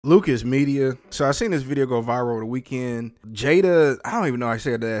Lucas Media. So I seen this video go viral over the weekend. Jayda, I don't even know how I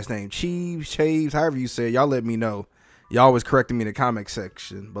said the last name. Cheaves, however you say it. Y'all let me know. Y'all always correcting me in the comment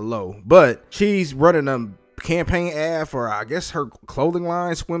section below. But she's running a campaign ad for, I guess, her clothing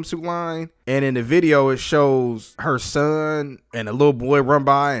line, swimsuit line. And in the video, it shows her son and a little boy run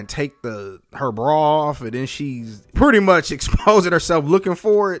by and take her bra off. And then she's pretty much exposing herself looking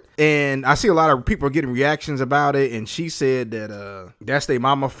for it. And I see a lot of people getting reactions about it. And she said that that's their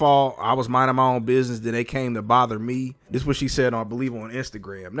mama fault. I was minding my own business. Then they came to bother me. This is what she said, I believe, on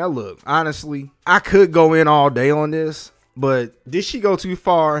Instagram. Now, look, honestly, I could go in all day on this. But did she go too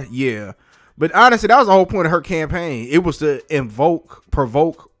far? Yeah. But honestly, that was the whole point of her campaign. It was to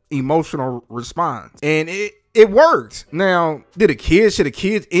provoke emotional response. And it worked. Now,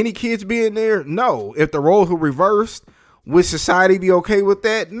 should any kids be in there? No. If the roles were reversed, would society be okay with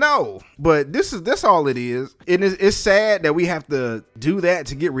that? No. But that's all it is. And it's sad that we have to do that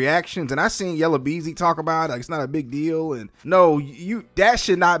to get reactions. And I seen Yella Beezy talk about it, like it's not a big deal. And no, that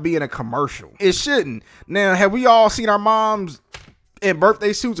should not be in a commercial. It shouldn't. Now, have we all seen our moms in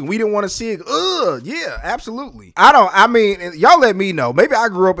birthday suits and we didn't want to see it? Yeah, absolutely. I mean, y'all let me know. Maybe I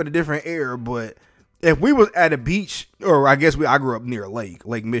grew up in a different era, but if we was at a beach, or I guess I grew up near a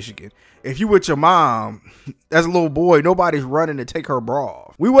Lake Michigan. If you with your mom as a little boy, nobody's running to take her bra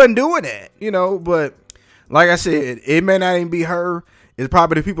off. We wasn't doing that, but like I said, it may not even be her. It's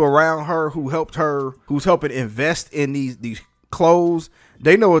probably the people around her who helped her, who's helping invest in these clothes.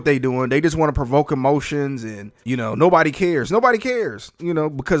 They know what they doing. They just want to provoke emotions, and nobody cares. Nobody cares,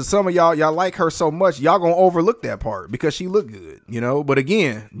 because some of y'all like her so much, y'all gonna overlook that part because she look good, But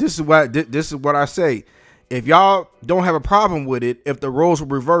again, this is what I say. If y'all don't have a problem with it, if the roles were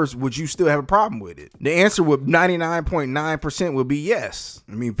reversed, would you still have a problem with it? The answer would 99.9% would be yes.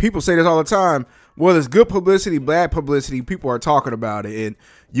 I mean, people say this all the time. Well, there's good publicity, bad publicity. People are talking about it, and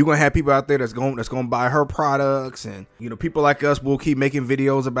you're gonna have people out there that's gonna buy her products, and people like us will keep making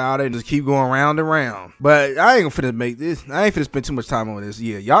videos about it and just keep going round and round. But I ain't finna make this. I ain't finna spend too much time on this.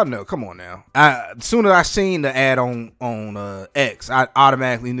 Yeah, y'all know. Come on now. As soon as I seen the ad on X, I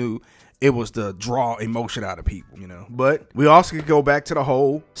automatically knew it was to draw emotion out of people, But we also could go back to the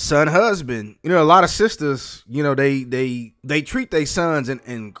whole son husband. A lot of sisters, they treat their sons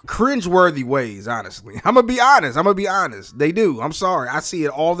in cringeworthy ways, honestly. I'm gonna be honest. They do. I'm sorry. I see it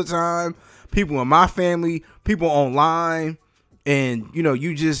all the time. People in my family, people online. And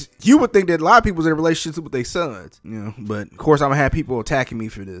you would think that a lot of people's in a relationship with their sons, But of course, I'm gonna have people attacking me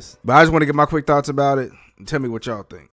for this. But I just want to get my quick thoughts about it and tell me what y'all think.